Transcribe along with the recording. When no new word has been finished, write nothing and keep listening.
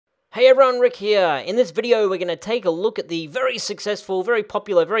Hey everyone, Rick here. In this video, we're going to take a look at the very successful, very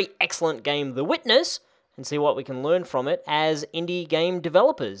popular, very excellent game, The Witness, and see what we can learn from it as indie game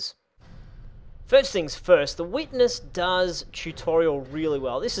developers. First things first, The Witness does tutorial really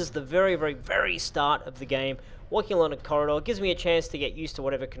well. This is the very start of the game. Walking along a corridor gives me a chance to get used to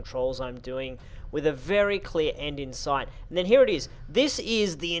whatever controls I'm doing with a very clear end in sight. And then here it is. This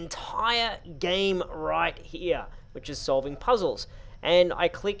is the entire game right here, which is solving puzzles. And I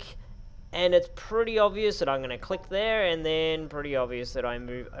click, and it's pretty obvious that I'm going to click there, and then pretty obvious that I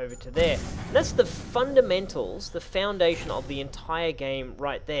move over to there. And that's the fundamentals, the foundation of the entire game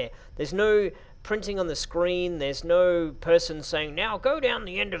right there. There's no printing on the screen, there's no person saying, now go down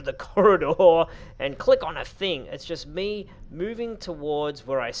the end of the corridor and click on a thing. It's just me moving towards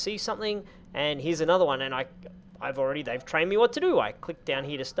where I see something, and here's another one, and they've trained me what to do. I click down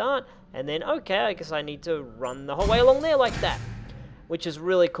here to start, and then, okay, I guess I need to run the whole way along there like that, which is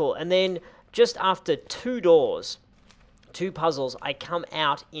really cool. And then just after two doors, two puzzles, I come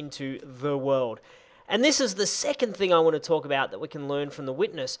out into the world. And this is the second thing I want to talk about that we can learn from The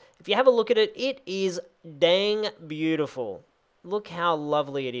Witness. If you have a look at it, it is dang beautiful. Look how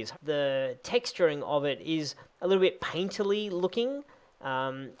lovely it is. The texturing of it is a little bit painterly looking,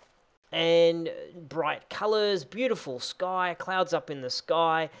 and bright colors, beautiful sky, clouds up in the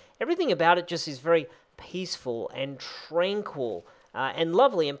sky. Everything about it just is very peaceful and tranquil. And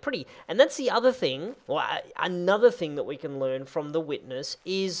lovely and pretty. And that's the other thing, or another thing that we can learn from The Witness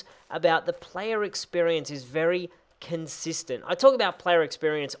is about the player experience is very consistent. I talk about player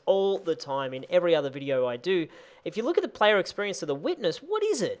experience all the time in every other video I do. If you look at the player experience of The Witness, what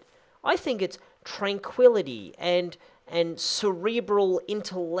is it? I think it's tranquility and cerebral,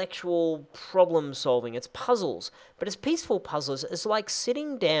 intellectual problem solving. It's puzzles, but it's peaceful puzzles. It's like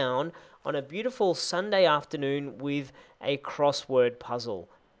sitting down on a beautiful Sunday afternoon with a crossword puzzle.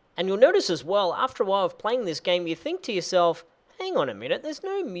 And you'll notice as well, after a while of playing this game, you think to yourself, hang on a minute, there's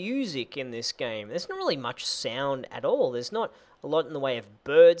no music in this game. There's not really much sound at all. There's not a lot in the way of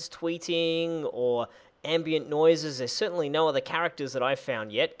birds tweeting or ambient noises. There's certainly no other characters that I've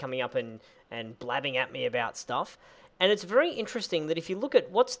found yet coming up and blabbing at me about stuff. And it's very interesting that if you look at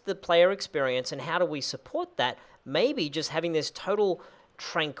what's the player experience and how do we support that, maybe just having this total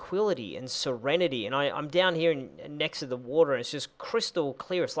tranquility and serenity. And I'm down here next to the water, and it's just crystal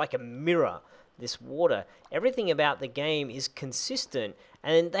clear. It's like a mirror, this water. Everything about the game is consistent.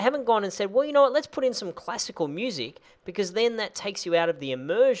 And they haven't gone and said, well, you know what, let's put in some classical music, because then that takes you out of the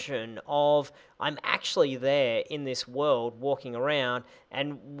immersion of I'm actually there in this world walking around,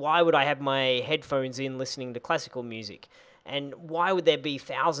 and why would I have my headphones in listening to classical music? And why would there be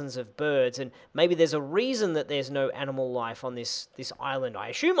thousands of birds? And maybe there's a reason that there's no animal life on this island. I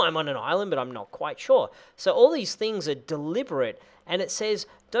assume I'm on an island, but I'm not quite sure. So all these things are deliberate, and it says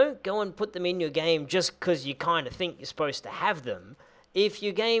don't go and put them in your game just because you kind of think you're supposed to have them. If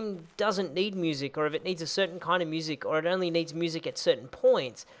your game doesn't need music, or if it needs a certain kind of music, or it only needs music at certain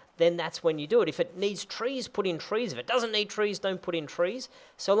points, then that's when you do it. If it needs trees, put in trees. If it doesn't need trees, don't put in trees.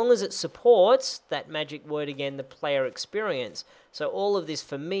 So long as it supports that magic word again, the player experience. So all of this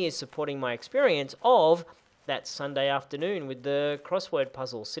for me is supporting my experience of that Sunday afternoon with the crossword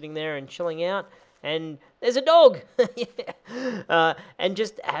puzzle, sitting there and chilling out, and there's a dog. And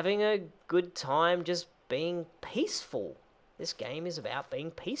just having a good time, just being peaceful. This game is about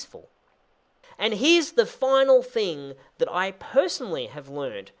being peaceful. And here's the final thing that I personally have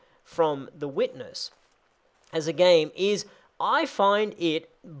learned from The Witness as a game is I find it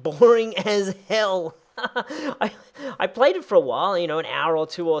boring as hell. I played it for a while, you know, an hour or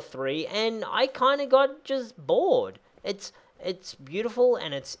two or three, and I kind of got just bored. It's beautiful,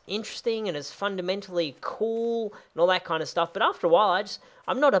 and it's interesting, and it's fundamentally cool, and all that kind of stuff, but after a while,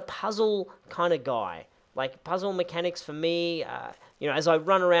 I'm not a puzzle kind of guy. Like, puzzle mechanics for me, you know, as I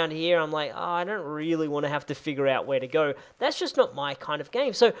run around here, I'm like, oh, I don't really want to have to figure out where to go. That's just not my kind of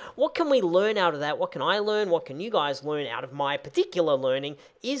game. So what can we learn out of that? What can I learn? What can you guys learn out of my particular learning?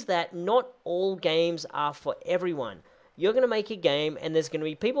 Is that not all games are for everyone. You're going to make a game, and there's going to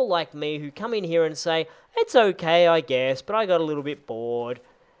be people like me who come in here and say, it's okay, I guess, but I got a little bit bored.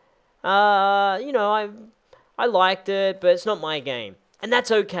 You know, I liked it, but it's not my game. And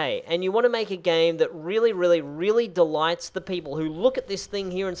that's okay. And you want to make a game that really delights the people who look at this thing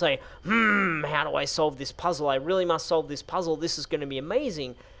here and say, how do I solve this puzzle? I really must solve this puzzle. This is going to be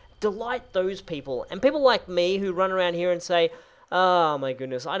amazing. Delight those people. And people like me who run around here and say, oh my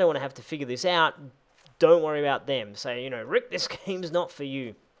goodness, I don't want to have to figure this out. Don't worry about them. Say, you know, Rick, this game's not for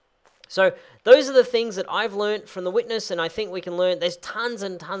you. So those are the things that I've learned from The Witness, and I think we can learn. There's tons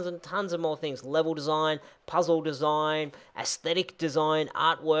and tons and tons of more things. Level design, puzzle design, aesthetic design,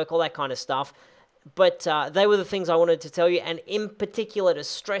 artwork, all that kind of stuff. But they were the things I wanted to tell you, and in particular to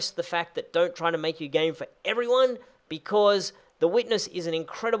stress the fact that don't try to make your game for everyone, because The Witness is an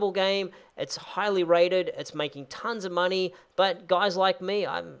incredible game. It's highly rated. It's making tons of money, but guys like me,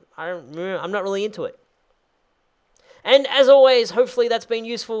 I'm not really into it. And as always, hopefully that's been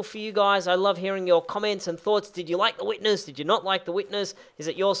useful for you guys. I love hearing your comments and thoughts. Did you like The Witness? Did you not like The Witness? Is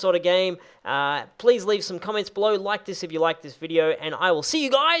it your sort of game? Please leave some comments below. Like this if you like this video, and I will see you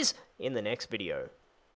guys in the next video.